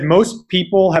most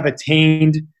people have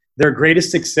attained their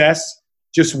greatest success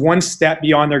just one step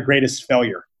beyond their greatest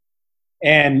failure.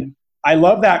 And I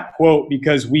love that quote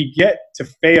because we get to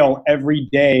fail every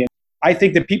day. I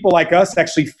think that people like us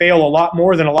actually fail a lot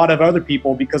more than a lot of other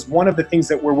people because one of the things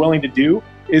that we're willing to do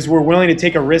is we're willing to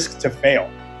take a risk to fail.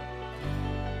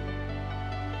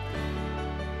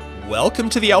 Welcome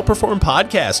to the Outperform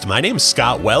Podcast. My name is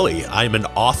Scott Welly. I'm an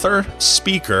author,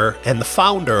 speaker, and the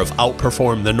founder of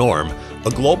Outperform the Norm, a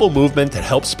global movement that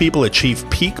helps people achieve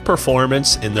peak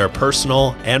performance in their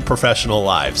personal and professional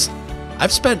lives.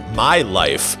 I've spent my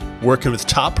life working with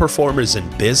top performers in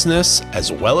business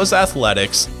as well as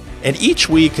athletics, and each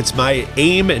week it's my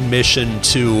aim and mission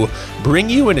to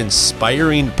bring you an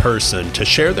inspiring person to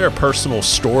share their personal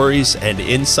stories and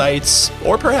insights,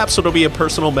 or perhaps it'll be a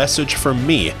personal message from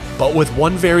me, but with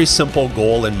one very simple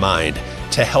goal in mind: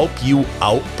 to help you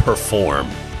outperform.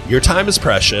 Your time is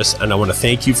precious, and I want to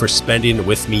thank you for spending it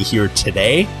with me here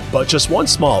today. But just one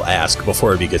small ask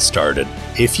before we get started.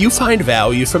 If you find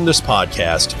value from this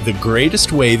podcast, the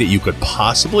greatest way that you could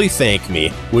possibly thank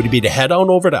me would be to head on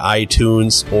over to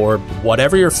iTunes or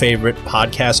whatever your favorite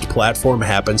podcast platform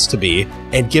happens to be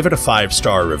and give it a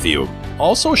 5-star review.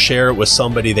 Also share it with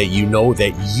somebody that you know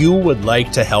that you would like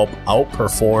to help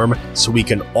outperform so we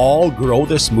can all grow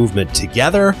this movement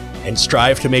together and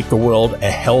strive to make the world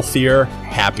a healthier,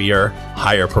 happier,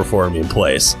 higher performing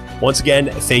place. Once again,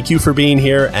 thank you for being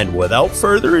here, and without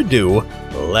further ado,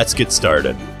 let's get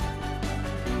started.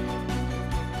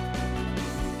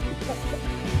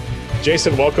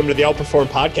 Jason, welcome to the Outperform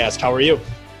Podcast. How are you?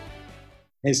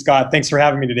 Hey, Scott. Thanks for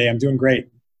having me today. I'm doing great.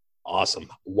 Awesome.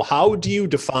 How do you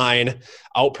define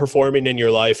outperforming in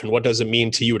your life, and what does it mean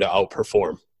to you to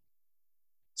outperform?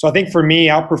 So I think for me,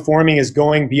 outperforming is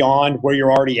going beyond where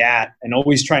you're already at and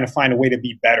always trying to find a way to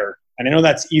be better. And I know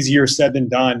that's easier said than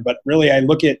done, but really I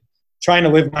look at trying to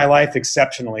live my life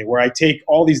exceptionally, where I take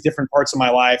all these different parts of my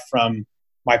life, from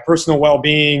my personal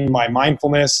well-being, my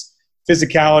mindfulness,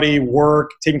 physicality,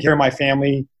 work, taking care of my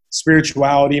family,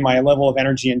 spirituality, my level of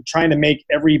energy, and trying to make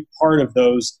every part of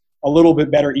those a little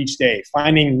bit better each day,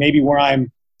 finding maybe where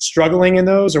I'm struggling in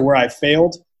those or where I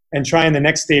failed, and trying the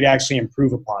next day to actually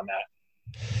improve upon that.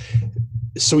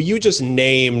 So you just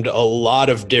named a lot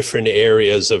of different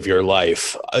areas of your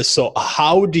life. So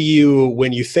how do you,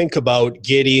 when you think about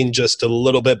getting just a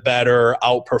little bit better,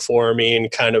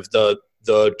 outperforming kind of the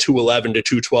 211 to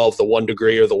 212, the 1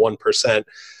 degree or the 1%,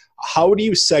 how do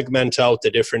you segment out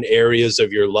the different areas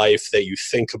of your life that you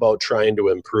think about trying to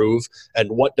improve?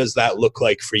 And what does that look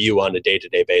like for you on a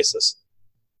day-to-day basis?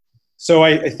 So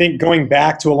I think going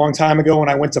back to a long time ago when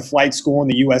I went to flight school in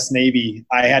the U.S. Navy,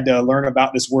 I had to learn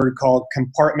about this word called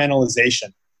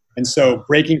compartmentalization. And so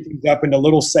breaking things up into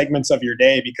little segments of your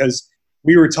day, because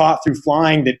we were taught through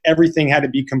flying that everything had to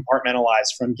be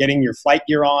compartmentalized, from getting your flight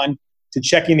gear on to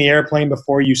checking the airplane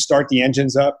before you start the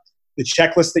engines up, the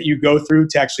checklist that you go through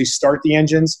to actually start the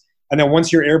engines. And then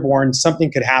once you're airborne,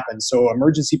 something could happen. So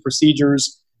emergency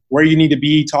procedures, where you need to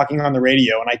be, talking on the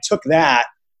radio. And I took that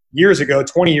years ago,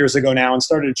 20 years ago now, and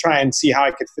started to try and see how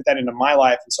I could fit that into my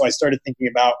life. And so I started thinking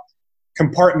about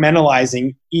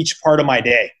compartmentalizing each part of my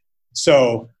day.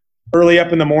 So early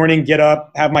up in the morning, get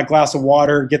up, have my glass of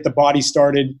water, get the body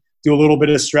started, do a little bit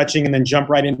of stretching, and then jump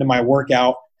right into my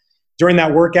workout. During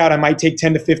that workout, I might take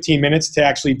 10 to 15 minutes to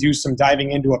actually do some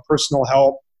diving into a personal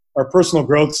help or personal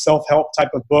growth, self-help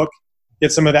type of book,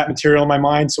 get some of that material in my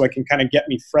mind so I can kind of get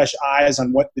me fresh eyes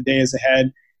on what the day is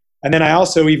ahead. And then I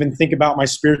also even think about my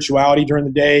spirituality during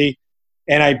the day,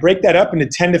 and I break that up into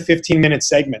 10 to 15 minute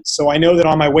segments. So I know that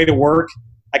on my way to work,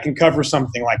 I can cover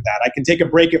something like that. I can take a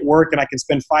break at work and I can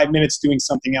spend 5 minutes doing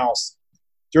something else.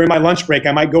 During my lunch break,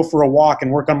 I might go for a walk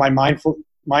and work on my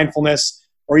mindfulness,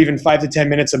 or even 5 to 10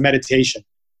 minutes of meditation.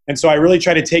 And so I really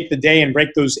try to take the day and break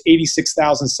those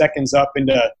 86,000 seconds up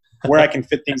into where I can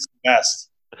fit things best.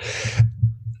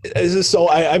 So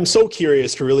I'm so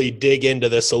curious to really dig into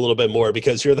this a little bit more,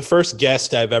 because you're the first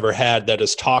guest I've ever had that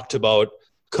has talked about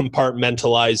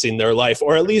compartmentalizing their life,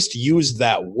 or at least used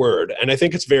that word. And I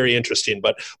think it's very interesting.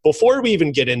 But before we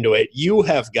even get into it, you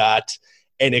have got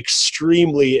an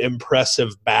extremely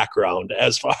impressive background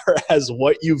as far as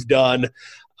what you've done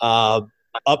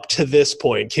up to this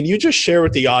point. Can you just share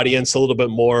with the audience a little bit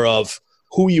more of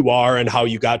who you are and how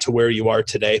you got to where you are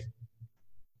today?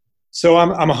 So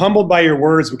I'm humbled by your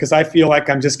words, because I feel like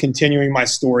I'm just continuing my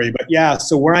story. But yeah,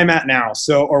 so where I'm at now,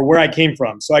 or where I came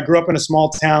from. So I grew up in a small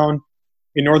town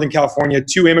in Northern California,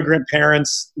 2 immigrant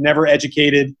parents, never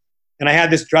educated. And I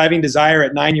had this driving desire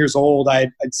at 9 years old.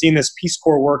 I'd seen this Peace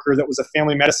Corps worker that was a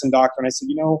family medicine doctor. And I said,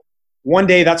 one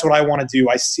day that's what I want to do.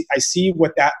 I see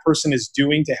what that person is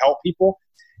doing to help people.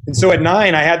 And so at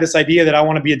 9, I had this idea that I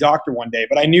want to be a doctor one day.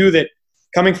 But I knew that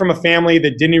coming from a family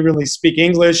that didn't really speak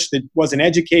English, that wasn't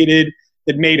educated,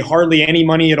 that made hardly any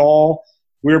money at all,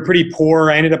 we were pretty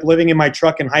poor. I ended up living in my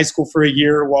truck in high school for a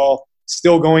year while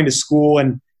still going to school.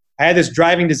 And I had this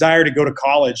driving desire to go to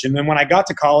college. And then when I got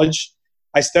to college,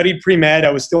 I studied pre-med.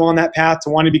 I was still on that path to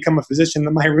want to become a physician.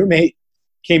 Then my roommate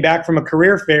came back from a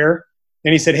career fair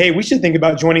and he said, hey, we should think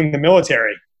about joining the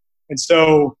military. And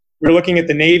so we were looking at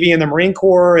the Navy and the Marine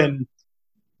Corps, and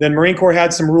then Marine Corps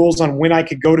had some rules on when I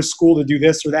could go to school to do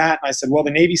this or that. And I said, well, the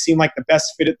Navy seemed like the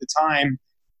best fit at the time.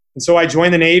 And so I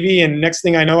joined the Navy, and next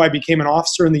thing I know, I became an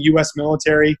officer in the U.S.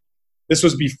 military. This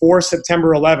was before September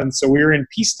 11th, so we were in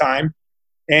peacetime.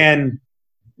 And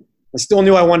I still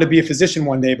knew I wanted to be a physician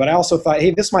one day, but I also thought, hey,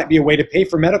 this might be a way to pay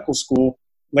for medical school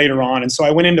later on. And so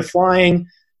I went into flying,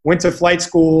 went to flight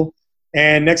school,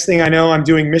 and next thing I know, I'm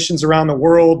doing missions around the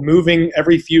world, moving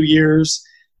every few years.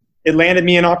 It landed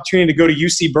me an opportunity to go to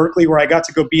UC Berkeley, where I got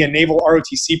to go be a naval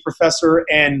ROTC professor.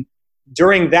 And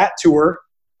during that tour,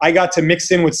 I got to mix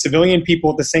in with civilian people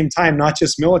at the same time, not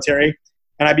just military.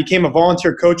 And I became a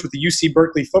volunteer coach with the UC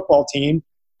Berkeley football team.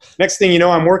 Next thing you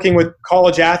know, I'm working with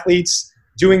college athletes,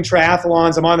 doing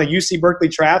triathlons. I'm on the UC Berkeley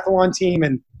triathlon team,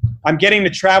 and I'm getting to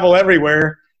travel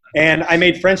everywhere. And I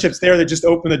made friendships there that just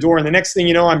opened the door. And the next thing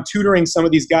you know, I'm tutoring some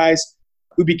of these guys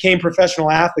who became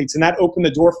professional athletes. And that opened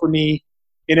the door for me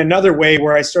in another way,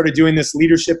 where I started doing this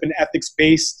leadership and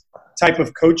ethics-based type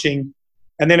of coaching.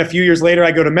 And then a few years later,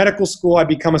 I go to medical school. I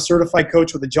become a certified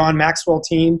coach with the John Maxwell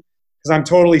team because I'm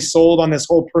totally sold on this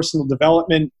whole personal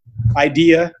development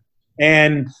idea.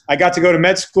 And I got to go to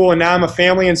med school, and now I'm a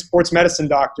family and sports medicine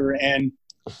doctor, and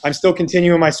I'm still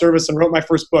continuing my service and wrote my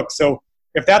first book. So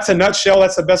if that's a nutshell,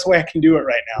 that's the best way I can do it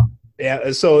right now.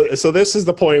 Yeah, so this is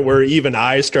the point where even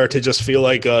I start to just feel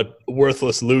like a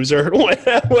worthless loser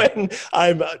when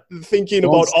I'm thinking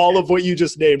about all of what you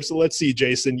just named. So let's see,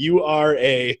 Jason, you're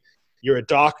a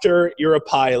doctor, you're a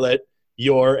pilot,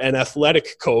 you're an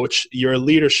athletic coach, you're a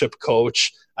leadership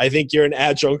coach. I think you're an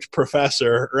adjunct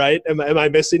professor, right? Am I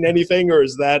missing anything, or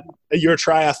is that you're a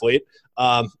triathlete?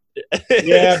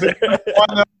 Yeah, but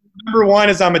number one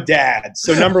is I'm a dad.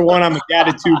 So number one, I'm a dad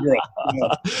of 2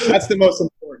 girls. That's the most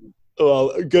important.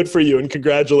 Well, good for you, and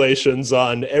congratulations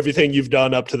on everything you've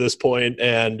done up to this point.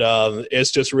 And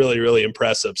it's just really, really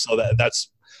impressive. So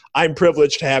I'm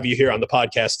privileged to have you here on the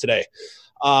podcast today.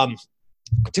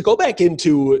 To go back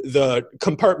into the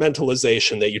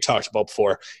compartmentalization that you talked about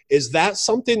before, is that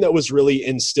something that was really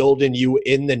instilled in you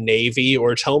in the Navy,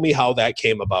 or tell me how that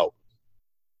came about?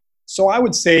 So I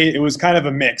would say it was kind of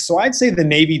a mix. So I'd say the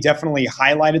Navy definitely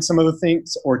highlighted some of the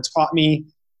things, or taught me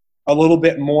a little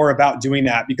bit more about doing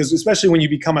that, because especially when you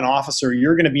become an officer,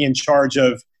 you're going to be in charge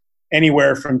of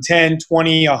anywhere from 10,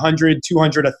 20, 100,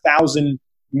 200, 1,000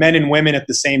 men and women at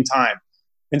the same time.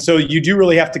 And so you do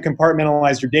really have to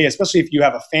compartmentalize your day, especially if you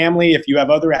have a family, if you have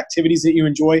other activities that you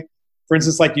enjoy. For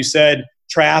instance, like you said,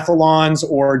 triathlons,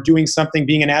 or doing something,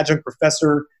 being an adjunct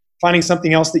professor, finding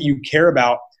something else that you care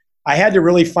about. I had to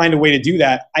really find a way to do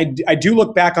that. I do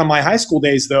look back on my high school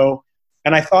days, though,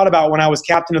 and I thought about when I was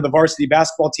captain of the varsity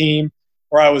basketball team,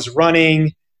 or I was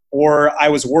running, or I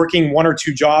was working 1 or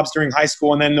 2 jobs during high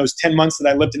school, and then those 10 months that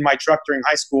I lived in my truck during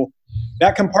high school.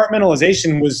 That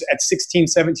compartmentalization was at 16,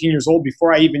 17 years old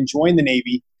before I even joined the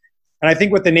Navy. And I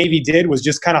think what the Navy did was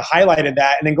just kind of highlighted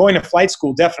that. And then going to flight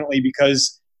school, definitely,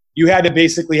 because you had to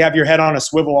basically have your head on a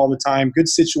swivel all the time, good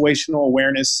situational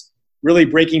awareness, really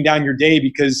breaking down your day,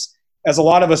 because as a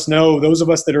lot of us know, those of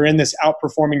us that are in this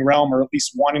outperforming realm, or at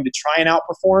least wanting to try and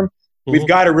outperform, we've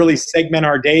got to really segment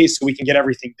our days so we can get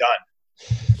everything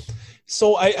done.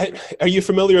 So are you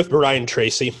familiar with Brian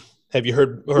Tracy? Have you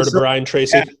heard of Brian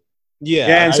Tracy?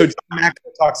 Yeah. And so John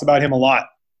Maxwell talks about him a lot.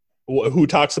 Who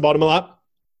talks about him a lot?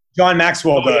 John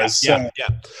Maxwell does. Yeah.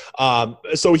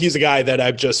 So he's a guy that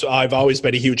I've always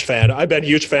been a huge fan. I've been a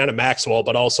huge fan of Maxwell,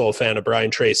 but also a fan of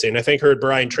Brian Tracy. And I think I heard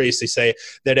Brian Tracy say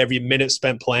that every minute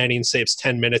spent planning saves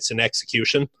 10 minutes in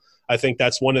execution. I think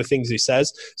that's one of the things he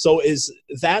says. So is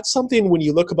that something, when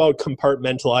you look about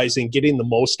compartmentalizing, getting the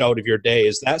most out of your day,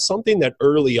 is that something that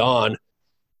early on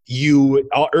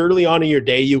in your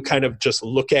day, you kind of just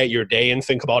look at your day and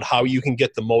think about how you can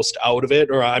get the most out of it?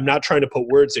 Or I'm not trying to put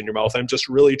words in your mouth. I'm just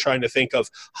really trying to think of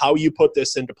how you put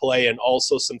this into play, and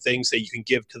also some things that you can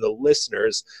give to the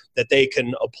listeners that they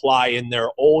can apply in their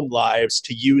own lives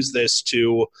to use this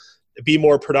to be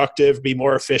more productive, be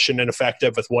more efficient and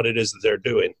effective with what it is that they're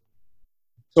doing.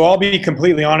 So I'll be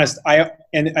completely honest. I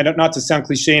don't, not to sound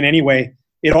cliche in any way,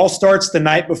 it all starts the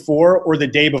night before or the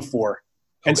day before.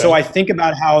 And so I think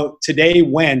about how today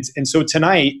went. And so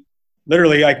tonight,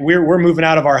 literally, like we're moving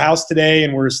out of our house today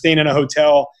and we're staying in a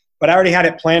hotel, but I already had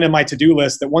it planned in my to-do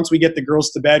list that once we get the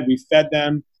girls to bed, we fed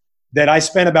them, that I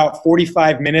spent about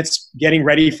 45 minutes getting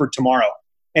ready for tomorrow.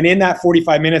 And in that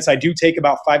 45 minutes, I do take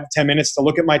about 5 to 10 minutes to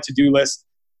look at my to-do list.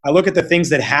 I look at the things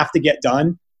that have to get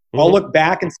done. I'll look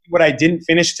back and see what I didn't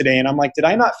finish today. And I'm like, did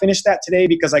I not finish that today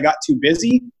because I got too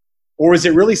busy? Or is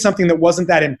it really something that wasn't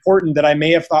that important that I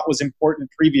may have thought was important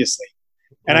previously?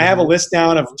 And I have a list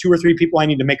down of 2 or 3 people I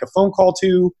need to make a phone call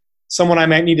to, someone I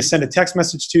might need to send a text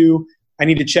message to. I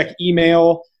need to check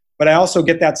email, but I also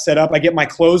get that set up. I get my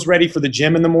clothes ready for the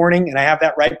gym in the morning, and I have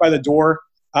that right by the door.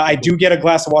 I do get a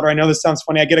glass of water. I know this sounds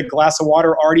funny. I get a glass of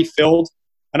water already filled,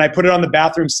 and I put it on the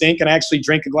bathroom sink, and I actually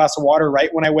drink a glass of water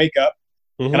right when I wake up.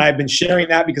 And I've been sharing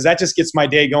that because that just gets my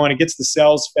day going. It gets the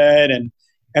cells fed,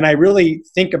 and I really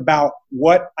think about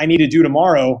what I need to do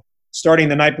tomorrow, starting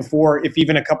the night before, if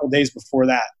even a couple days before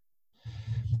that.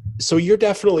 So you're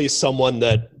definitely someone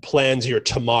that plans your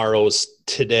tomorrows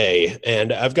today,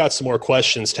 and I've got some more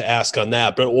questions to ask on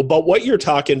that. But what you're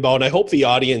talking about, and I hope the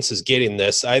audience is getting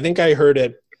this, I think I heard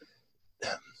it.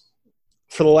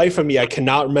 For the life of me, I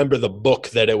cannot remember the book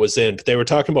that it was in, but they were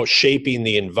talking about shaping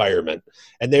the environment,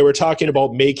 and they were talking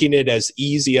about making it as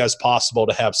easy as possible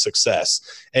to have success.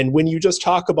 And when you just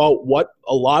talk about what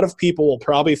a lot of people will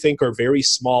probably think are very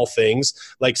small things,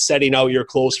 like setting out your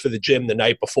clothes for the gym the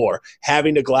night before,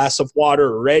 having a glass of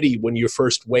water ready when you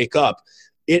first wake up,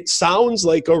 it sounds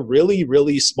like a really,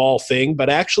 really small thing, but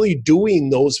actually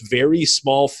doing those very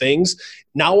small things,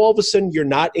 now all of a sudden you're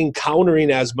not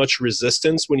encountering as much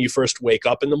resistance when you first wake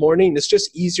up in the morning. It's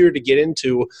just easier to get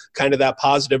into kind of that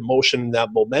positive motion,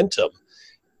 that momentum.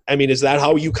 I mean, is that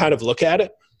how you kind of look at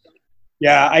it?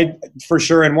 Yeah, for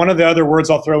sure. And one of the other words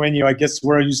I'll throw in, I guess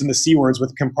we're using the C words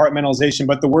with compartmentalization,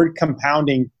 but the word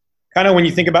compounding, kind of when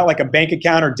you think about like a bank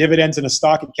account or dividends in a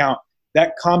stock account,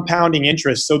 that compounding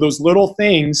interest. So those little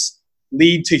things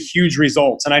lead to huge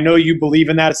results. And I know you believe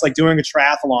in that. It's like doing a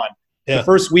triathlon. Yeah. The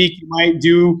first week you might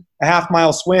do a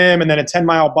half-mile swim and then a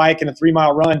 10-mile bike and a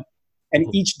 3-mile run. And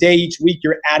each day, each week,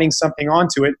 you're adding something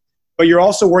onto it. But you're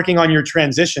also working on your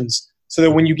transitions so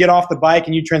that when you get off the bike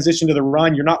and you transition to the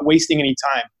run, you're not wasting any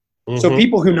time. So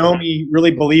people who know me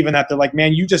really believe in that. They're like,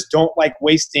 man, you just don't like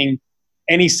wasting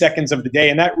any seconds of the day.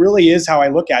 And that really is how I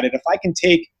look at it. If I can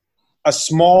take a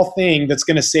small thing that's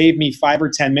going to save me 5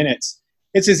 or 10 minutes,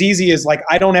 it's as easy as like,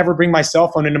 I don't ever bring my cell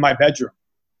phone into my bedroom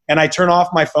and I turn off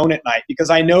my phone at night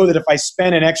because I know that if I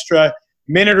spend an extra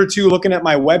minute or two looking at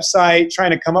my website,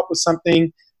 trying to come up with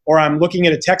something, or I'm looking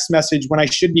at a text message when I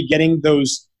should be getting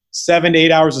those 7 to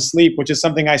 8 hours of sleep, which is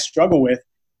something I struggle with,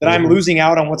 that I'm losing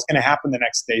out on what's going to happen the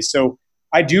next day. So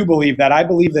I do believe that. I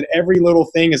believe that every little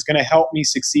thing is going to help me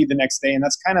succeed the next day. And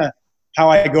that's kind of how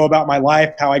I go about my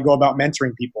life, how I go about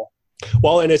mentoring people.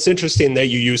 Well, and it's interesting that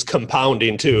you use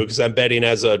compounding too, because I'm betting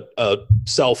as a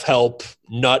self-help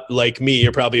nut like me,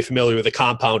 you're probably familiar with the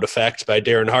compound effect by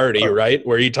Darren Hardy, right?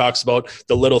 Where he talks about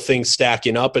the little things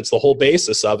stacking up. It's the whole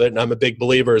basis of it. And I'm a big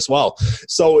believer as well.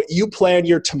 So you plan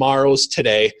your tomorrows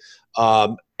today,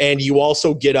 and you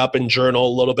also get up and journal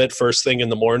a little bit first thing in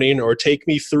the morning, or take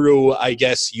me through, I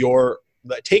guess,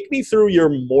 take me through your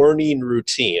morning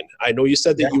routine. I know you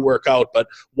said that you work out, but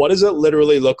what does it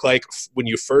literally look like when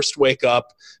you first wake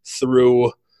up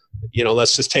through,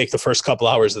 let's just take the first couple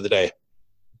hours of the day?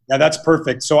 Yeah, that's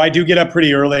perfect. So I do get up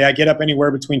pretty early. I get up anywhere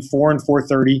between 4 and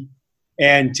 4:30,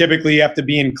 and typically you have to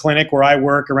be in clinic where I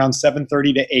work around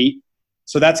 7:30 to 8.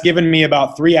 So that's given me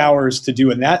about 3 hours to do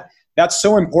it. And that's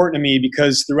so important to me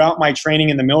because throughout my training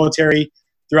in the military,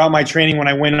 throughout my training when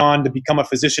I went on to become a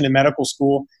physician in medical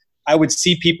school, I would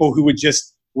see people who would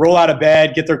just roll out of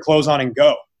bed, get their clothes on, and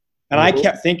go. And I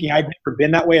kept thinking, I've never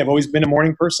been that way. I've always been a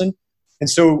morning person. And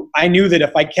so I knew that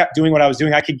if I kept doing what I was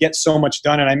doing, I could get so much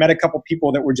done. And I met a couple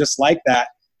people that were just like that.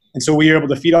 And so we were able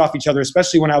to feed off each other,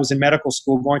 especially when I was in medical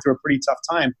school going through a pretty tough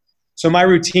time. So my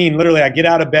routine, literally, I get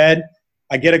out of bed,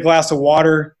 I get a glass of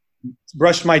water,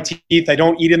 brush my teeth. I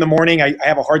don't eat in the morning. I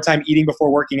have a hard time eating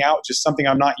before working out, just something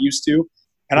I'm not used to.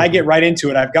 And I get right into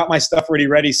it. I've got my stuff already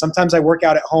ready. Sometimes I work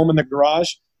out at home in the garage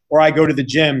or I go to the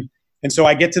gym. And so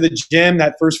I get to the gym,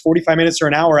 that first 45 minutes or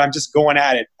an hour, I'm just going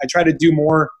at it. I try to do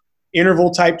more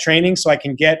interval type training so I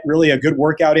can get really a good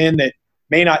workout in that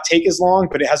may not take as long,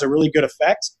 but it has a really good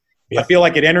effect. Yeah. I feel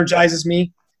like it energizes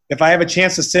me. If I have a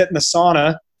chance to sit in the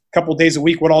sauna a couple of days a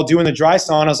week, what I'll do in the dry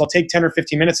sauna is I'll take 10 or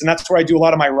 15 minutes, and that's where I do a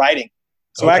lot of my writing.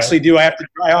 So I actually I have to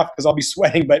dry off because I'll be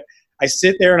sweating, but I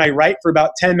sit there and I write for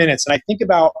about 10 minutes and I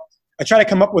try to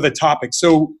come up with a topic.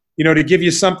 So, to give you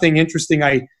something interesting,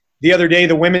 the other day,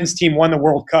 the women's team won the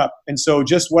World Cup. And so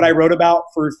just what I wrote about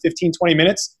for 15, 20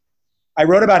 minutes, I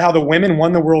wrote about how the women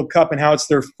won the World Cup and how it's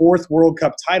their 4th World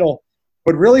Cup title.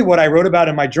 But really what I wrote about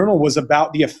in my journal was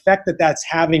about the effect that that's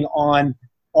having on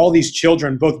all these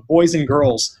children, both boys and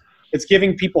girls. It's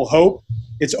giving people hope.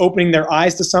 It's opening their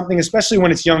eyes to something, especially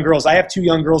when it's young girls. I have 2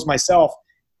 young girls myself,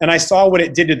 and I saw what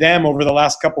it did to them over the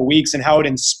last couple of weeks and how it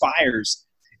inspires.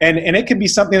 And it could be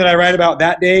something that I write about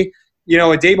that day. You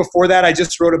know, a day before that, I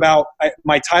just wrote about,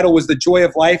 my title was "The Joy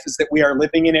of Life is that we are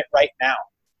living in it right now."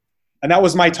 And that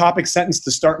was my topic sentence to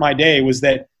start my day, was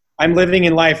that I'm living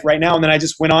in life right now. And then I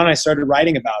just went on and I started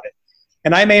writing about it.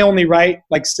 And I may only write,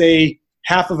 like, say,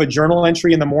 half of a journal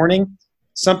entry in the morning.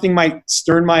 Something might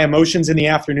stir my emotions in the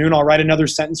afternoon. I'll write another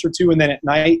sentence or 2. And then at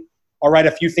night, I'll write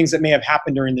a few things that may have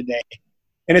happened during the day.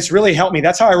 And it's really helped me.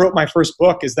 That's how I wrote my first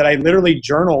book, is that I literally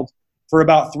journaled for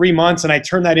about 3 months, and I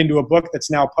turned that into a book that's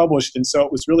now published. And so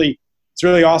it's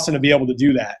really awesome to be able to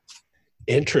do that.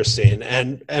 Interesting.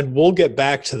 And we'll get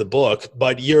back to the book,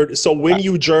 but so when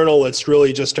you journal, it's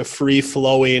really just a free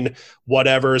flowing,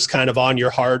 whatever's kind of on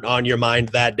your heart, on your mind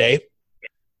that day.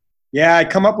 Yeah, I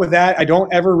come up with that. I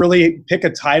don't ever really pick a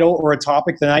title or a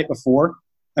topic the night before.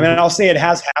 I mean, I'll say it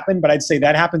has happened, but I'd say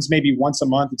that happens maybe once a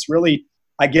month. It's really,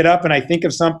 I get up and I think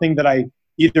of something that I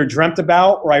either dreamt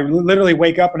about, or I literally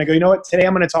wake up and I go, you know what, today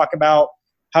I'm going to talk about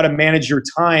how to manage your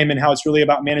time and how it's really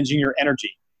about managing your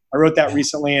energy. I wrote that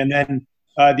recently. And then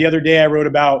the other day I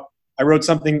wrote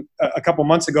something a couple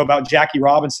months ago about Jackie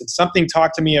Robinson. Something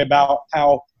talked to me about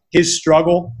how his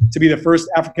struggle to be the first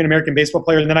African-American baseball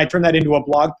player. And then I turned that into a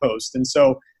blog post. And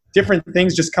so different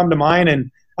things just come to mind.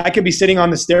 And I could be sitting on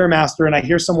the Stairmaster and I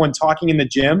hear someone talking in the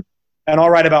gym, and I'll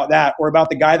write about that, or about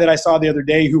the guy that I saw the other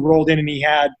day who rolled in and he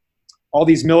had all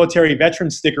these military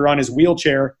veteran sticker on his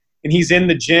wheelchair, and he's in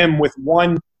the gym with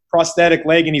one prosthetic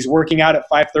leg and he's working out at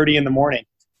 5:30 in the morning.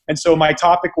 And so my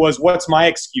topic was, what's my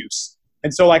excuse?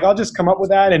 And so, like, I'll just come up with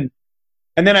that. And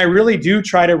then I really do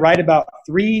try to write about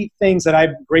 3 things that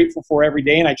I'm grateful for every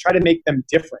day, and I try to make them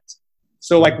different.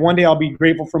 So, like, one day I'll be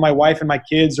grateful for my wife and my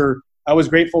kids, or I was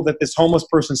grateful that this homeless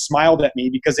person smiled at me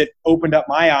because it opened up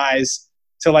my eyes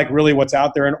to, like, really what's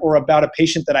out there, or about a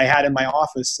patient that I had in my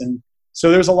office. And so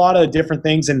there's a lot of different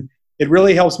things, and it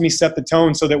really helps me set the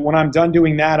tone so that when I'm done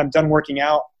doing that, I'm done working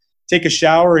out, take a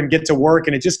shower and get to work,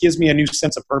 and it just gives me a new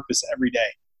sense of purpose every day.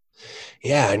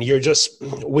 Yeah, and you're just,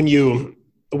 when you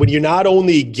not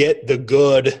only get the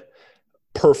good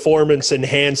performance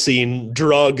enhancing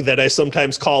drug that I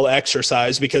sometimes call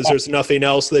exercise, because there's nothing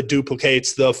else that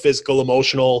duplicates the physical,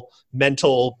 emotional,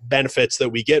 mental benefits that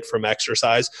we get from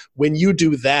exercise. When you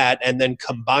do that and then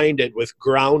combine it with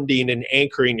grounding and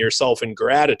anchoring yourself in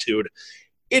gratitude,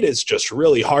 it is just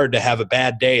really hard to have a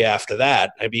bad day after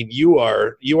that. I mean, you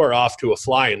are off to a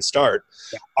flying start.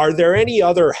 Yeah. Are there any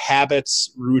other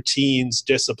habits, routines,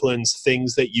 disciplines,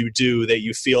 things that you do that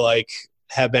you feel like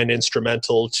have been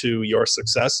instrumental to your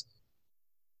success?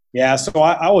 Yeah, so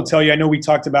I will tell you, I know we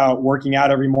talked about working out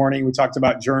every morning. We talked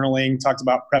about journaling, talked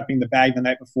about prepping the bag the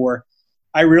night before.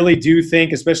 I really do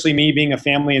think, especially me being a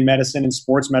family and medicine and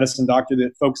sports medicine doctor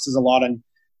that focuses a lot on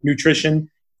nutrition,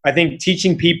 I think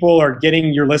teaching people or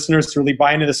getting your listeners to really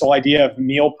buy into this whole idea of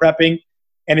meal prepping,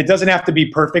 and it doesn't have to be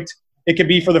perfect. It could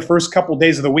be for the first couple of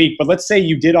days of the week, but let's say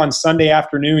you did on Sunday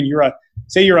afternoon, you're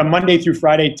a Monday through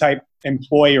Friday type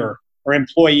employer or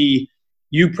employee,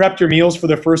 you prepped your meals for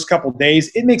the first couple of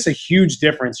days. It makes a huge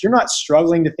difference. You're not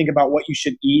struggling to think about what you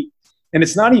should eat. And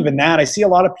it's not even that. I see a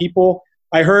lot of people.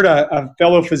 I heard a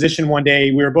fellow physician one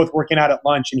day, we were both working out at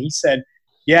lunch, and he said,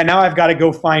 yeah, now I've got to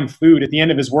go find food at the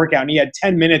end of his workout. And he had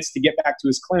 10 minutes to get back to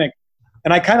his clinic.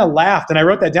 And I kind of laughed and I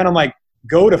wrote that down. I'm like,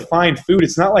 go to find food.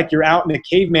 It's not like you're out in the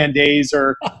caveman days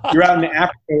or you're out in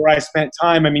Africa where I spent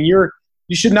time. I mean, you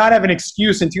should not have an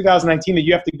excuse in 2019 that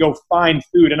you have to go find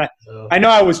food. And I know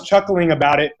I was chuckling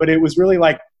about it, but it was really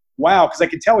like, wow, because I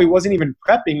could tell he wasn't even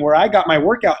prepping. Where I got my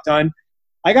workout done,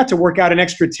 I got to work out an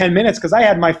extra 10 minutes because I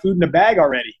had my food in a bag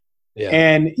already. Yeah.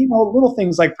 And, little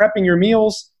things like prepping your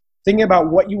meals, thinking about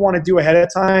what you want to do ahead of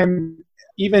time,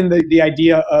 even the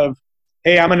idea of,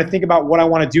 hey, I'm going to think about what I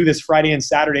want to do this Friday and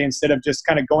Saturday instead of just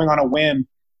kind of going on a whim.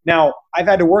 Now, I've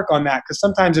had to work on that because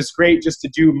sometimes it's great just to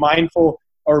do mindful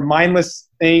or mindless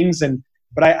things.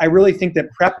 But I really think that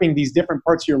prepping these different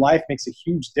parts of your life makes a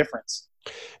huge difference.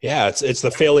 Yeah, it's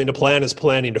the failing to plan is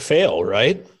planning to fail,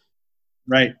 right?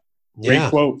 Right. Great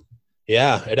quote.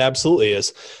 Yeah, it absolutely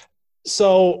is.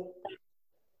 So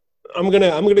I'm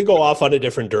gonna go off on a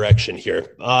different direction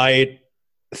here. I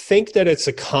think that it's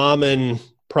a common,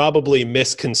 probably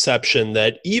misconception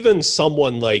that even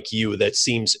someone like you that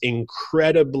seems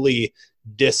incredibly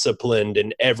disciplined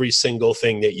in every single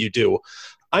thing that you do,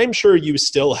 I'm sure you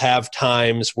still have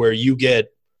times where you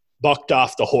get bucked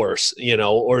off the horse,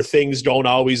 or things don't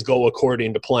always go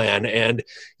according to plan. And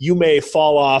you may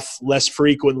fall off less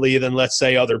frequently than, let's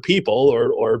say, other people,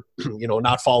 or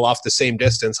not fall off the same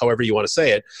distance, however you want to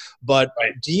say it. But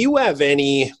do you have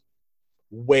any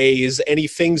ways, any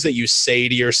things that you say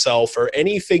to yourself or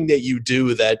anything that you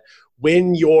do that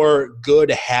when your good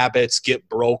habits get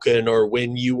broken or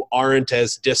when you aren't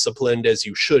as disciplined as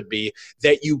you should be,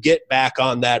 that you get back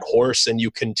on that horse and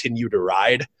you continue to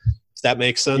ride? If that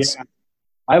makes sense. Yeah.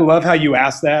 I love how you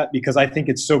asked that because I think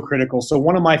it's so critical. So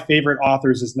one of my favorite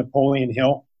authors is Napoleon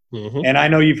Hill. Mm-hmm. And I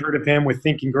know you've heard of him with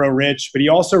Think and Grow Rich, but he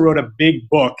also wrote a big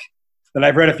book that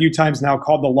I've read a few times now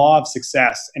called The Law of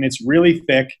Success. And it's really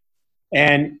thick.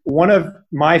 And one of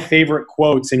my favorite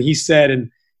quotes, and he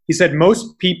said,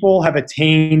 most people have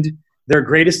attained their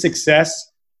greatest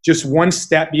success just one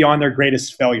step beyond their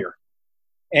greatest failure.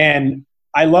 And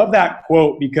I love that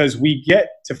quote because we get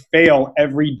to fail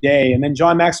every day. And then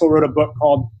John Maxwell wrote a book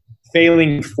called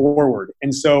Failing Forward.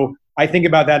 And so I think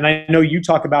about that, and I know you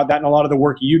talk about that in a lot of the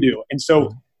work you do. And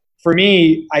so for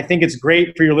me, I think it's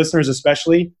great for your listeners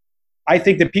especially. I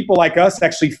think that people like us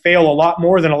actually fail a lot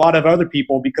more than a lot of other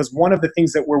people because one of the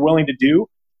things that we're willing to do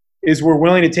is we're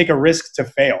willing to take a risk to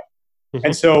fail. Mm-hmm.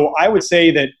 And so I would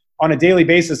say that on a daily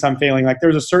basis, I'm failing. Like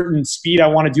there's a certain speed I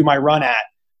want to do my run at,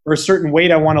 or a certain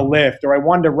weight I want to lift, or I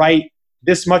wanted to write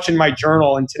this much in my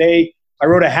journal. And today I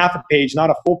wrote a half a page, not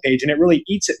a full page. And it really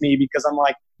eats at me because I'm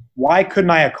like, why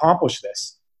couldn't I accomplish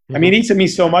this? Mm-hmm. I mean, it eats at me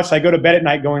so much. I go to bed at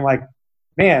night going like,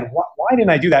 man, why didn't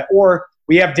I do that? Or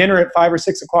we have dinner at 5 or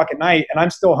 6 o'clock at night and I'm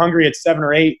still hungry at 7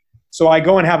 or 8. So I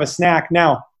go and have a snack.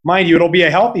 Now, mind you, it'll be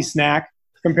a healthy snack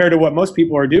compared to what most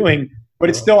people are doing. But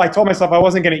it's still, I told myself I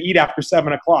wasn't going to eat after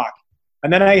 7 o'clock.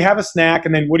 And then I have a snack.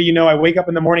 And then what do you know? I wake up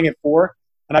in the morning at 4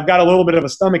 and I've got a little bit of a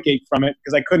stomach ache from it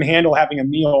because I couldn't handle having a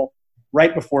meal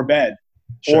right before bed.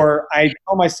 Sure. Or I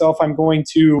tell myself I'm going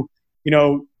to,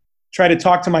 try to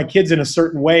talk to my kids in a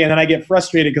certain way. And then I get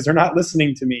frustrated because they're not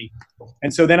listening to me.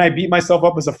 And so then I beat myself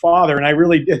up as a father. And I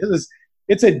really,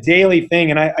 it's a daily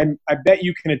thing. And I bet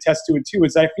you can attest to it too,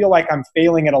 is I feel like I'm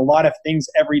failing at a lot of things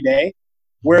every day.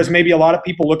 Whereas maybe a lot of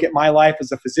people look at my life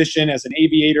as a physician, as an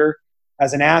aviator,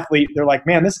 as an athlete. They're like,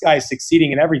 man, this guy is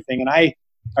succeeding in everything. And I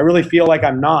really feel like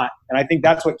I'm not. And I think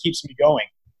that's what keeps me going.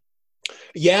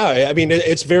 Yeah, I mean,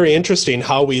 it's very interesting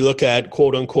how we look at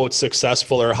quote unquote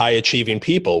successful or high achieving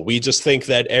people. We just think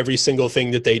that every single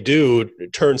thing that they do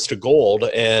turns to gold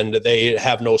and they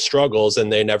have no struggles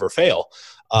and they never fail.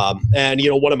 And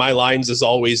one of my lines is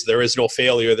always, there is no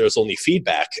failure, there's only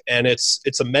feedback. And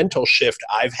it's a mental shift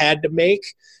I've had to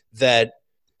make, that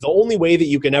the only way that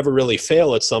you can ever really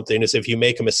fail at something is if you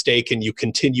make a mistake and you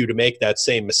continue to make that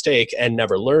same mistake and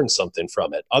never learn something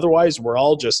from it. Otherwise, we're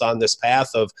all just on this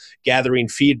path of gathering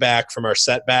feedback from our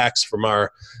setbacks, from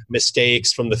our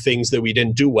mistakes, from the things that we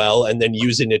didn't do well, and then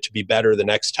using it to be better the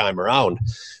next time around.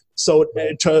 So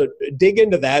to dig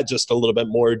into that just a little bit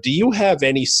more, do you have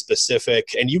any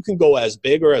specific, and you can go as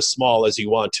big or as small as you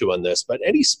want to on this, but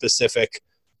any specific,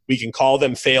 we can call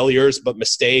them failures, but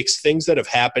mistakes, things that have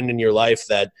happened in your life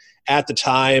that at the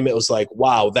time it was like,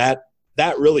 wow, that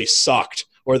really sucked.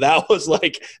 Or that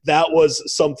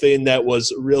was something that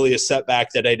was really a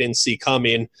setback that I didn't see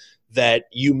coming, that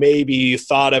you maybe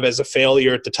thought of as a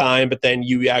failure at the time, but then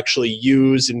you actually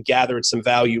used and gathered some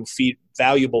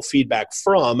valuable feedback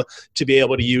from to be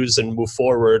able to use and move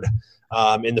forward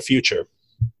in the future.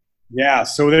 Yeah,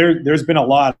 so there's been a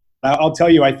lot. I'll tell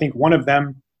you, I think one of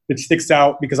them that sticks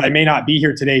out, because I may not be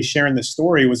here today sharing this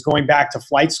story, was going back to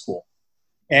flight school.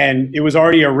 And it was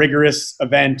already a rigorous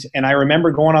event. And I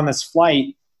remember going on this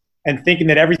flight and thinking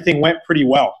that everything went pretty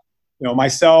well.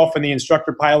 Myself and the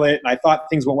instructor pilot, and I thought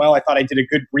things went well. I thought I did a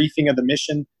good briefing of the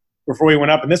mission before we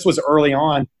went up. And this was early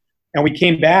on. And we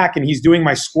came back and he's doing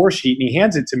my score sheet and he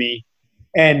hands it to me.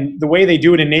 And the way they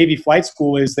do it in Navy flight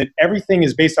school is that everything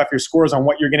is based off your scores on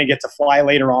what you're going to get to fly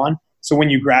later on. So when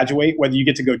you graduate, whether you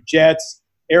get to go jets,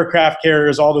 aircraft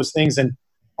carriers, all those things. And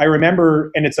I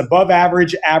remember, and it's above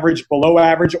average, average, below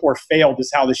average, or failed is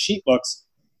how the sheet looks.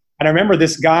 And I remember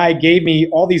this guy gave me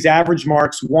all these average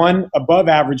marks, one above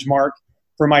average mark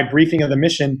for my briefing of the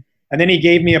mission. And then he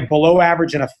gave me a below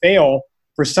average and a fail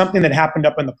for something that happened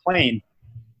up in the plane.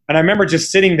 And I remember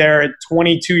just sitting there at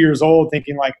 22 years old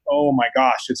thinking like, oh my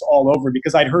gosh, it's all over.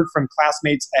 Because I'd heard from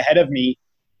classmates ahead of me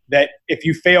that if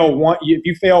you fail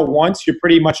once, you're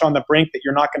pretty much on the brink that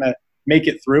you're not going to make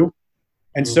it through.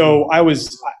 And so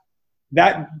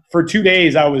for 2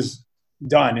 days I was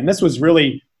done. And this was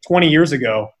really 20 years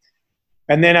ago.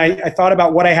 And then I thought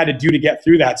about what I had to do to get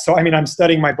through that. So, I'm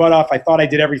studying my butt off. I thought I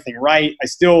did everything right. I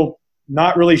still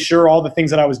not really sure all the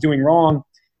things that I was doing wrong.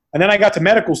 And then I got to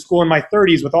medical school in my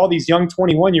 30s with all these young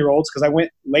 21-year-olds because I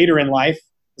went later in life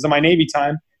because of my Navy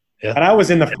time. Yeah. And I was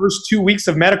in the first 2 weeks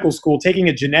of medical school taking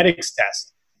a genetics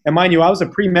test. And mind you, I was a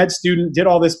pre-med student, did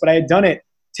all this, but I had done it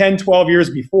 10, 12 years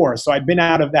before. So I'd been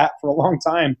out of that for a long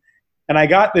time. And I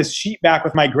got this sheet back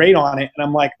with my grade on it. And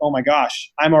I'm like, oh my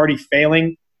gosh, I'm already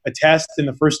failing a test in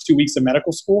the first 2 weeks of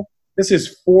medical school. This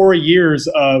is 4 years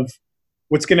of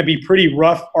what's going to be pretty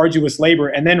rough, arduous labor,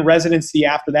 and then residency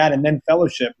after that, and then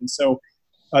fellowship. And so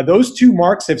those 2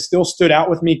 marks have still stood out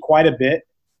with me quite a bit.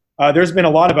 There's been a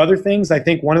lot of other things. I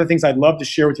think one of the things I'd love to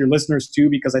share with your listeners too,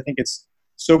 because I think it's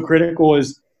so critical,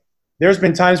 is there's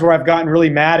been times where I've gotten really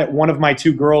mad at one of my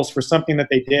 2 girls for something that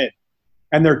they did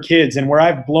and their kids, and where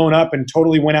I've blown up and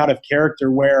totally went out of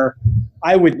character, where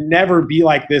I would never be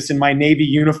like this in my Navy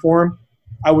uniform.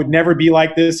 I would never be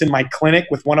like this in my clinic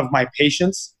with one of my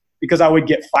patients, because I would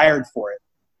get fired for it.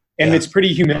 And It's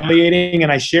pretty humiliating,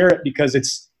 and I share it because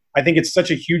I think it's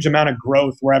such a huge amount of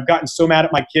growth, where I've gotten so mad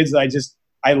at my kids that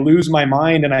I lose my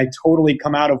mind, and I totally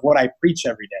come out of what I preach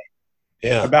every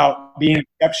day about being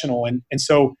exceptional. And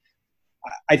so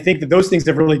I think that those things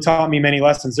have really taught me many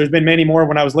lessons. There's been many more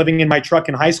when I was living in my truck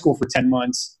in high school for 10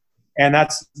 months. And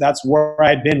that's where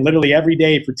I'd been literally every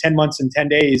day for 10 months and 10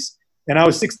 days. And I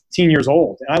was 16 years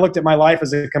old. And I looked at my life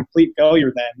as a complete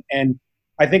failure then. And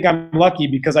I think I'm lucky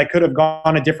because I could have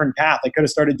gone a different path. I could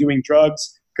have started doing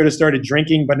drugs, could have started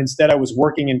drinking, but instead I was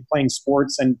working and playing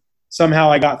sports. And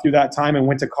somehow I got through that time and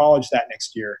went to college that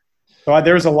next year. So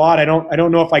there's a lot. I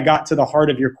don't know if I got to the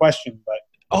heart of your question, but.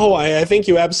 Oh, I think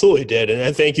you absolutely did. And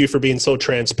I thank you for being so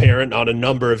transparent on a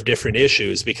number of different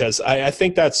issues, because I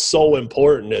think that's so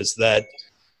important, is that,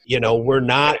 we're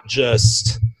not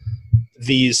just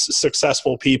these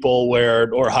successful people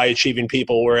or high achieving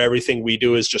people where everything we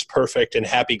do is just perfect and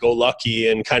happy go lucky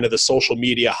and kind of the social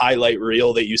media highlight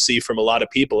reel that you see from a lot of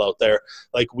people out there.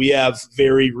 Like, we have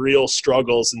very real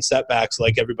struggles and setbacks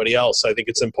like everybody else. So I think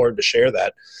it's important to share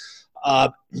that.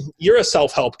 You're a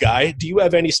self-help guy. Do you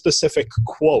have any specific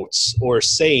quotes or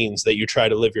sayings that you try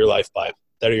to live your life by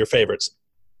that are your favorites?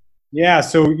 Yeah.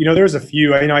 So, there's a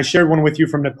few. I shared one with you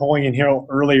from Napoleon Hill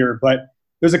earlier, but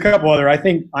there's a couple other. I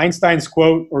think Einstein's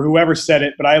quote, or whoever said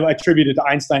it, but I attribute it to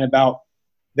Einstein, about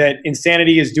that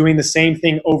insanity is doing the same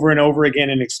thing over and over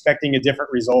again and expecting a different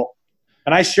result.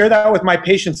 And I share that with my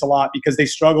patients a lot because they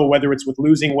struggle, whether it's with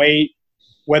losing weight,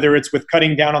 whether it's with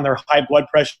cutting down on their high blood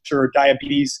pressure or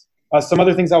diabetes. Some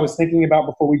other things I was thinking about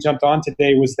before we jumped on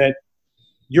today was that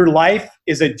your life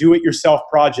is a do-it-yourself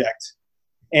project.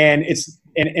 And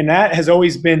and that has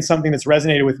always been something that's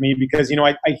resonated with me because,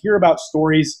 I hear about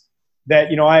stories that,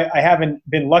 I haven't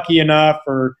been lucky enough,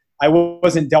 or I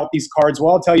wasn't dealt these cards.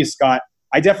 Well, I'll tell you, Scott,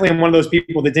 I definitely am one of those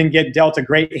people that didn't get dealt a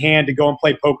great hand to go and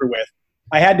play poker with.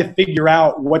 I had to figure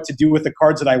out what to do with the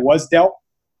cards that I was dealt,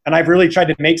 and I've really tried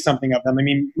to make something of them. I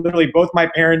mean, literally both my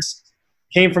parents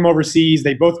came from overseas.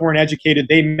 They both weren't educated.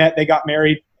 They met, they got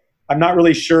married. I'm not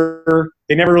really sure.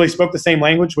 They never really spoke the same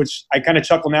language, which I kind of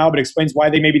chuckle now, but explains why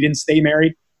they maybe didn't stay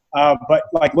married. But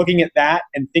like looking at that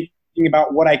and thinking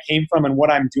about what I came from and what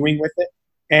I'm doing with it.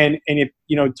 And if,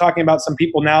 talking about some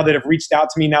people now that have reached out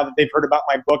to me now that they've heard about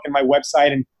my book and my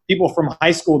website, and people from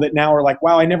high school that now are like,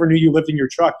 wow, I never knew you lived in your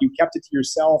truck. You kept it to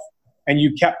yourself and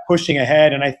you kept pushing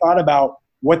ahead. And I thought about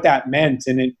what that meant.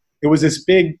 And it was this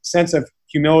big sense of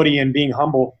humility and being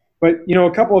humble. But,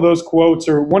 a couple of those quotes,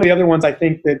 or one of the other ones I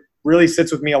think that really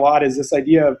sits with me a lot, is this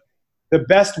idea of the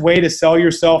best way to sell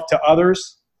yourself to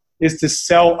others is to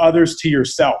sell others to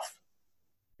yourself.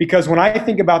 Because when I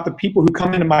think about the people who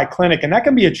come into my clinic, and that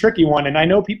can be a tricky one, and I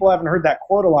know people haven't heard that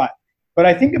quote a lot, but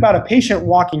I think about a patient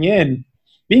walking in,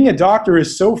 being a doctor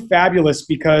is so fabulous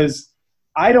because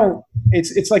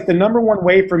it's like the number one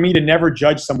way for me to never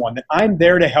judge someone, that I'm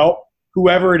there to help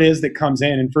whoever it is that comes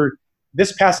in. And for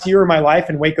this past year of my life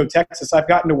in Waco, Texas, I've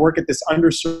gotten to work at this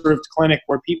underserved clinic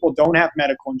where people don't have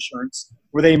medical insurance,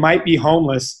 where they might be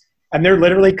homeless, and they're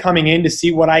literally coming in to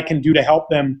see what I can do to help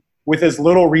them with as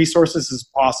little resources as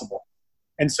possible.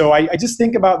 And so I just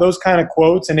think about those kind of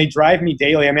quotes, and they drive me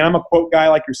daily. I mean, I'm a quote guy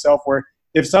like yourself, where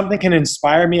if something can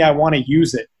inspire me, I want to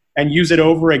use it and use it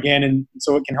over again, and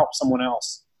so it can help someone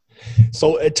else.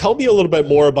 So tell me a little bit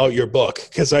more about your book,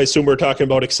 because I assume we're talking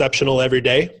about Exceptional Every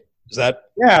Day. Is that?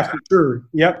 Yeah, for sure.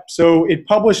 Yep. So it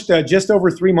published just over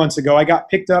 3 months ago. I got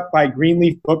picked up by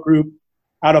Greenleaf Book Group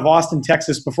out of Austin,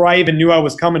 Texas, before I even knew I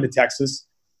was coming to Texas.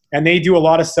 And they do a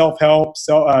lot of self-help,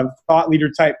 thought leader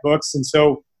type books. And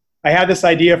so I had this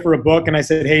idea for a book, and I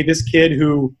said, hey, this kid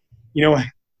who,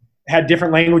 had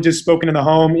different languages spoken in the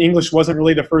home, English wasn't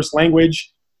really the first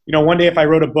language. One day if I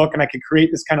wrote a book and I could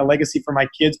create this kind of legacy for my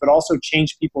kids, but also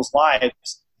change people's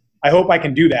lives, I hope I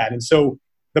can do that. And so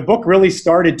the book really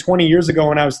started 20 years ago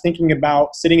when I was thinking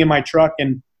about sitting in my truck,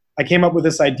 and I came up with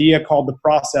this idea called The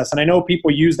Process. And I know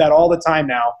people use that all the time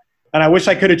now, and I wish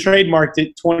I could have trademarked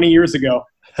it 20 years ago.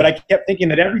 But I kept thinking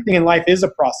that everything in life is a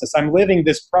process. I'm living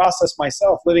this process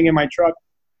myself, living in my truck,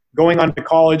 going on to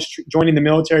college, joining the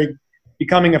military,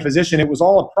 becoming a physician. It was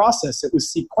all a process. It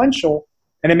was sequential,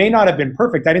 and it may not have been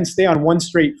perfect. I didn't stay on one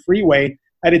straight freeway.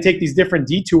 I had to take these different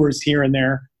detours here and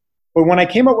there. But when I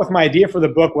came up with my idea for the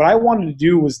book, what I wanted to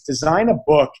do was design a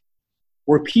book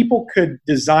where people could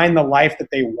design the life that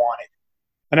they wanted.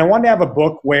 And I wanted to have a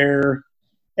book where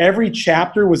every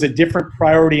chapter was a different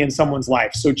priority in someone's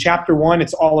life. So chapter 1,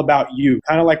 it's all about you,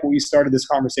 kind of like what we started this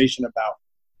conversation about.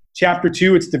 Chapter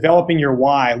 2, it's developing your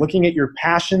why, looking at your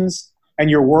passions and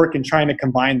your work and trying to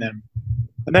combine them.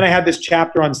 And then I had this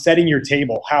chapter on setting your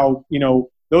table, how,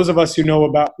 those of us who know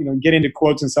about, get into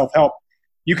quotes and self-help,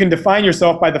 you can define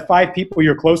yourself by the 5 people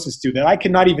you're closest to. That I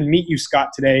could not even meet you, Scott,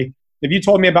 today. If you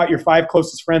told me about your 5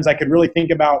 closest friends, I could really think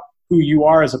about who you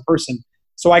are as a person.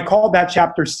 So I called that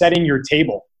chapter Setting Your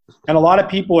Table. And a lot of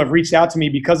people have reached out to me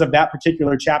because of that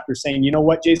particular chapter saying, you know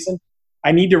what, Jason,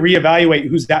 I need to reevaluate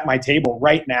who's at my table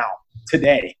right now,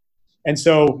 today. And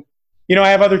so, I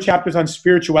have other chapters on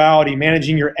spirituality,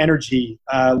 managing your energy,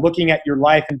 looking at your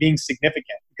life and being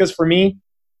significant. Because for me,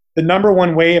 the number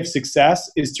one way of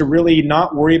success is to really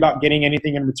not worry about getting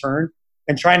anything in return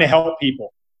and trying to help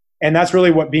people. And that's really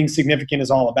what being significant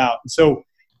is all about. And so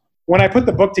when I put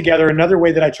the book together, another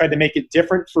way that I tried to make it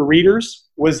different for readers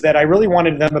was that I really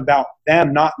wanted them about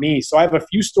them, not me. So I have a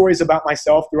few stories about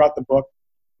myself throughout the book,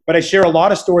 but I share a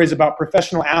lot of stories about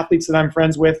professional athletes that I'm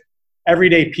friends with,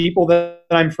 everyday people that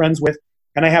I'm friends with,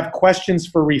 and I have questions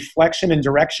for reflection and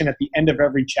direction at the end of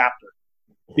every chapter.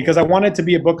 Because I wanted it to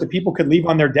be a book that people could leave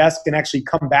on their desk and actually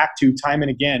come back to time and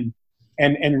again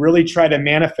and really try to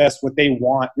manifest what they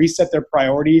want, reset their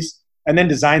priorities, and then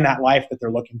design that life that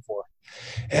they're looking for.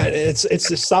 And it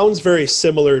sounds very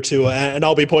similar to, and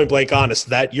I'll be point blank honest,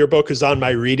 that your book is on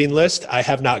my reading list. I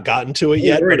have not gotten to it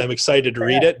yet, but I'm excited to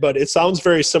read it. But it sounds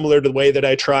very similar to the way that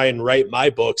I try and write my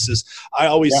books. Is I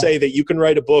always say that you can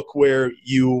write a book where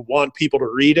you want people to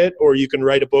read it, or you can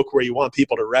write a book where you want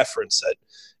people to reference it.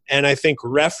 And I think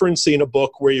referencing a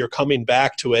book where you're coming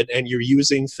back to it and you're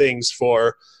using things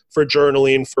for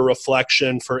journaling, for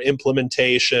reflection, for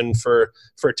implementation, for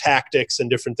tactics and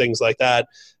different things like that,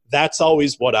 that's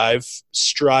always what I've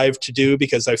strived to do,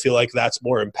 because I feel like that's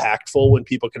more impactful when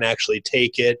people can actually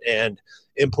take it and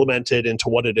implement it into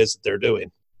what it is that they're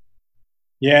doing.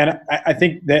 Yeah, and I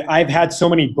think that I've had so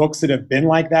many books that have been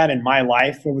like that in my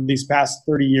life over these past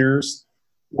 30 years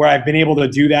where I've been able to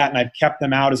do that and I've kept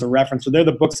them out as a reference. So they're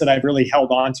the books that I've really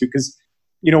held on to because,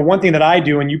 one thing that I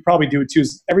do, and you probably do it too,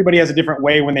 is everybody has a different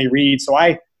way when they read. So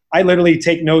I literally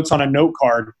take notes on a note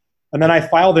card. And then I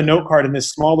file the note card in this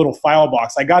small little file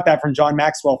box. I got that from John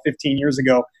Maxwell 15 years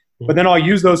ago. But then I'll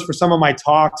use those for some of my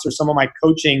talks or some of my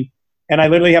coaching. And I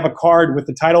literally have a card with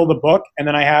the title of the book, and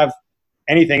then I have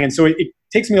anything. And so it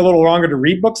takes me a little longer to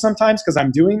read books sometimes because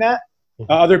I'm doing that.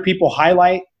 Other people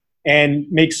highlight and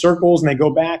make circles and they go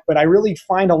back. But I really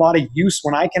find a lot of use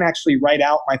when I can actually write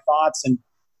out my thoughts. And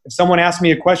if someone asks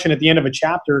me a question at the end of a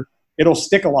chapter, it'll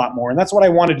stick a lot more. And that's what I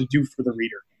wanted to do for the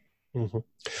reader. Mm-hmm.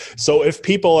 So if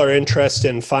people are interested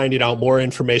in finding out more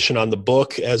information on the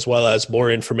book as well as more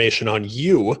information on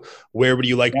you, where would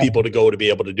you like people to go to be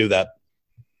able to do that?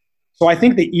 So I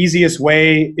think the easiest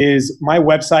way is my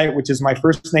website, which is my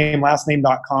first name, last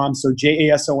name.com. So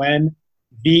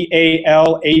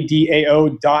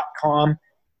JASONVALADAO.com.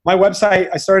 My website,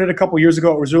 I started a couple years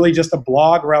ago. It was really just a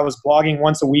blog where I was blogging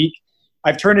once a week.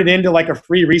 I've turned it into like a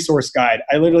free resource guide.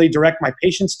 I literally direct my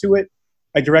patients to it.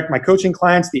 I direct my coaching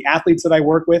clients, the athletes that I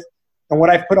work with. And what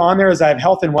I've put on there is I have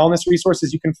health and wellness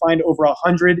resources. You can find over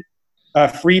 100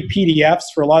 free PDFs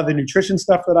for a lot of the nutrition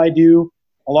stuff that I do,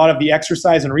 a lot of the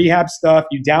exercise and rehab stuff.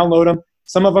 You download them.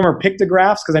 Some of them are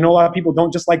pictographs because I know a lot of people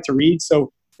don't just like to read.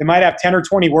 So they might have 10 or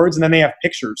 20 words and then they have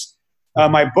pictures.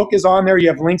 My book is on there. You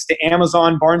have links to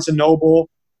Amazon, Barnes & Noble,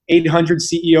 800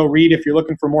 CEO Read if you're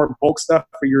looking for more bulk stuff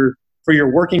for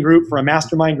your working group, for a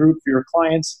mastermind group, for your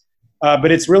clients.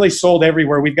 But it's really sold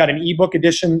everywhere. We've got an ebook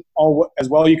edition as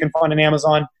well you can find on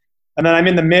Amazon. And then I'm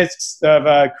in the midst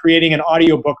of creating an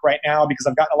audiobook right now because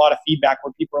I've gotten a lot of feedback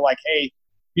where people are like, hey,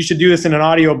 you should do this in an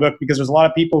audiobook because there's a lot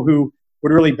of people who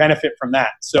would really benefit from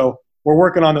that. So we're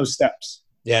working on those steps.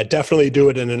 Yeah, definitely do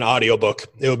it in an audiobook.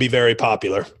 It would be very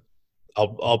popular.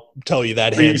 I'll tell you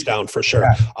that hands down for sure.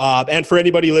 Yeah. And for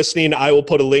anybody listening, I will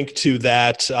put a link to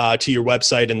that, to your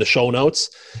website in the show notes.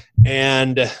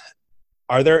 And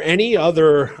Are there any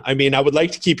other, I mean, I would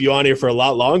like to keep you on here for a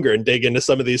lot longer and dig into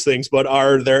some of these things, but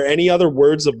are there any other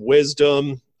words of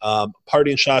wisdom,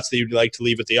 parting shots that you'd like to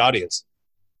leave with the audience?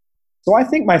 So I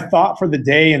think my thought for the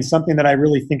day, and something that I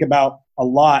really think about a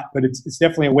lot, but it's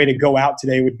definitely a way to go out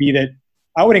today, would be that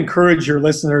I would encourage your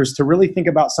listeners to really think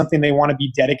about something they want to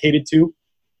be dedicated to.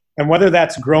 And whether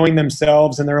that's growing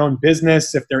themselves in their own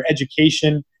business, if their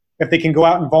education, if they can go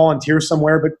out and volunteer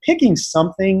somewhere, but picking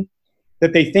something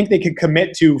that they think they could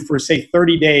commit to for, say,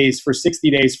 30 days, for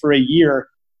 60 days, for a year.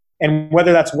 And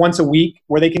whether that's once a week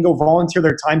where they can go volunteer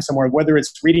their time somewhere, whether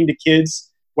it's reading to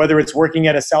kids, whether it's working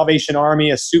at a Salvation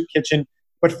Army, a soup kitchen,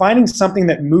 but finding something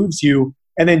that moves you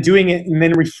and then doing it and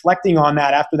then reflecting on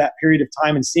that after that period of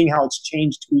time and seeing how it's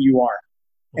changed who you are.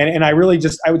 And I really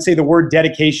I would say the word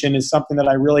dedication is something that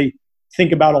I really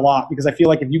think about a lot, because I feel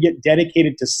like if you get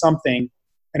dedicated to something,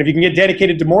 and if you can get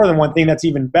dedicated to more than one thing, that's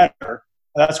even better.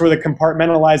 That's where the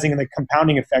compartmentalizing and the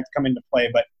compounding effect come into play.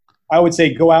 But I would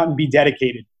say go out and be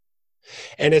dedicated.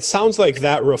 And it sounds like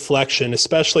that reflection,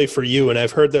 especially for you, and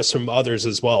I've heard this from others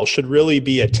as well, should really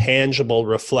be a tangible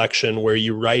reflection where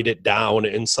you write it down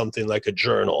in something like a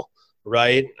journal,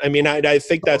 right? I mean, I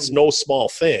think that's no small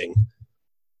thing.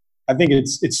 I think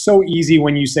it's so easy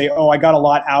when you say, oh, I got a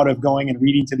lot out of going and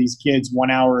reading to these kids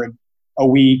 1 hour a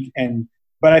week.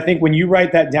 But I think when you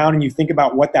write that down and you think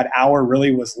about what that hour really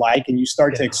was like, and you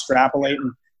start to extrapolate,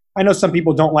 and I know some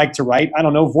people don't like to write, I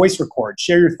don't know, voice record,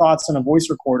 share your thoughts on a voice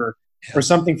recorder or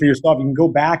something for yourself. You can go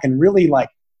back and really like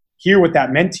hear what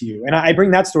that meant to you. And I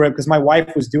bring that story up because my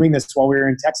wife was doing this while we were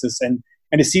in Texas, and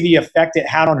to see the effect it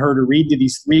had on her to read to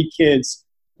these 3 kids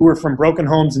who were from broken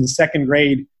homes in 2nd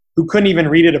grade, who couldn't even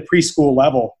read at a preschool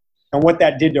level, and what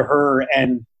that did to her.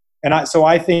 So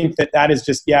I think that is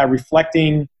just,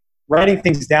 reflecting, writing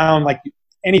things down, like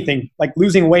anything, like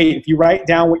losing weight. If you write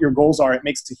down what your goals are, it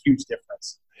makes a huge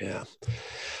difference. Yeah.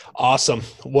 Awesome.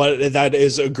 That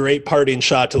is a great parting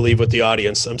shot to leave with the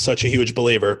audience. I'm such a huge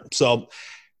believer. So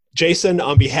Jason,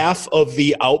 on behalf of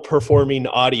the Outperforming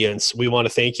audience, we want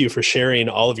to thank you for sharing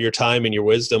all of your time and your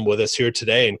wisdom with us here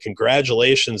today. And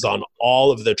congratulations on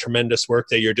all of the tremendous work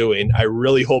that you're doing. I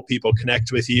really hope people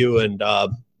connect with you, and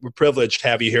we're privileged to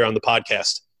have you here on the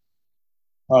podcast.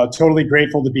 Totally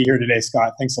grateful to be here today,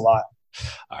 Scott. Thanks a lot.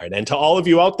 All right. And to all of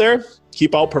you out there,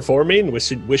 keep outperforming.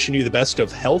 Wishing you the best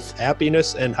of health,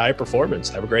 happiness, and high performance.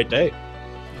 Have a great day.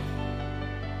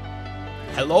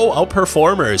 Hello,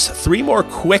 Outperformers. 3 more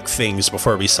quick things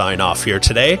before we sign off here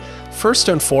today. First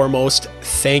and foremost,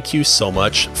 thank you so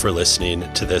much for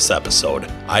listening to this episode.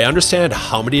 I understand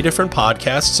how many different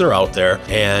podcasts are out there,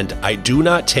 and I do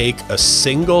not take a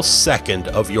single second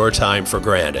of your time for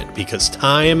granted, because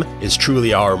time is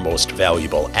truly our most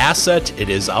valuable asset. It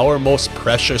is our most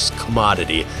precious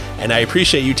commodity, and I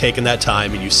appreciate you taking that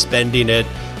time and you spending it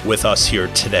with us here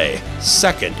today.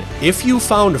 Second, if you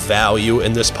found value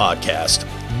in this podcast,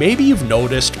 maybe you've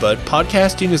noticed, but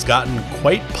podcasting has gotten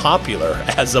quite popular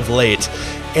as of late.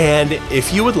 And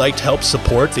if you would like to help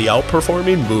support the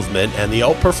Outperforming movement and the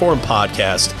Outperform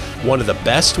podcast, one of the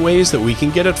best ways that we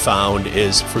can get it found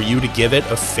is for you to give it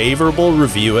a favorable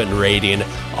review and rating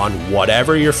on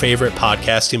whatever your favorite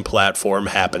podcasting platform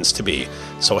happens to be.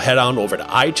 So head on over to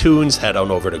iTunes, head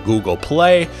on over to Google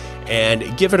Play,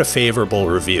 and give it a favorable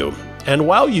review. And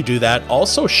while you do that,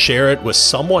 also share it with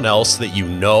someone else that you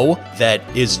know that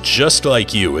is just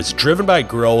like you, is driven by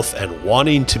growth and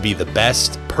wanting to be the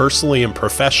best personally and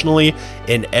professionally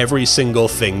in every single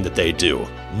thing that they do.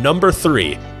 Number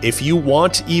 3, if you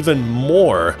want even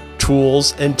more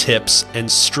tools and tips and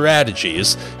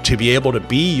strategies to be able to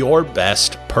be your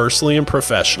best personally and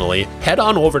professionally, head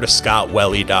on over to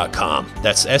scottwelle.com.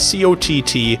 That's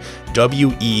SCOTTWELLE.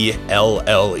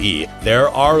 There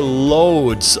are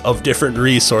loads of different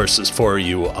resources for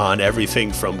you on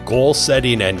everything from goal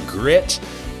setting and grit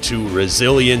to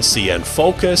resiliency and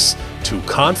focus, to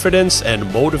confidence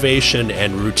and motivation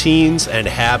and routines and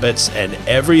habits and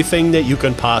everything that you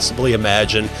can possibly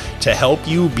imagine to help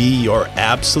you be your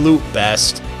absolute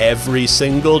best every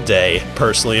single day,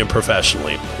 personally and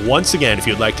professionally. Once again, if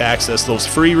you'd like to access those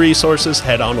free resources,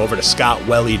 head on over to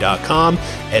scottwelle.com,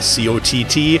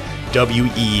 SCOTTWELLE.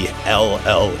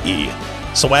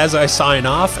 So as I sign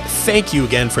off, thank you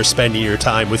again for spending your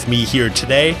time with me here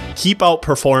today. Keep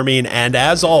outperforming, and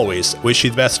as always, wish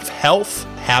you the best of health,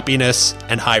 happiness,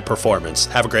 and high performance.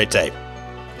 Have a great day.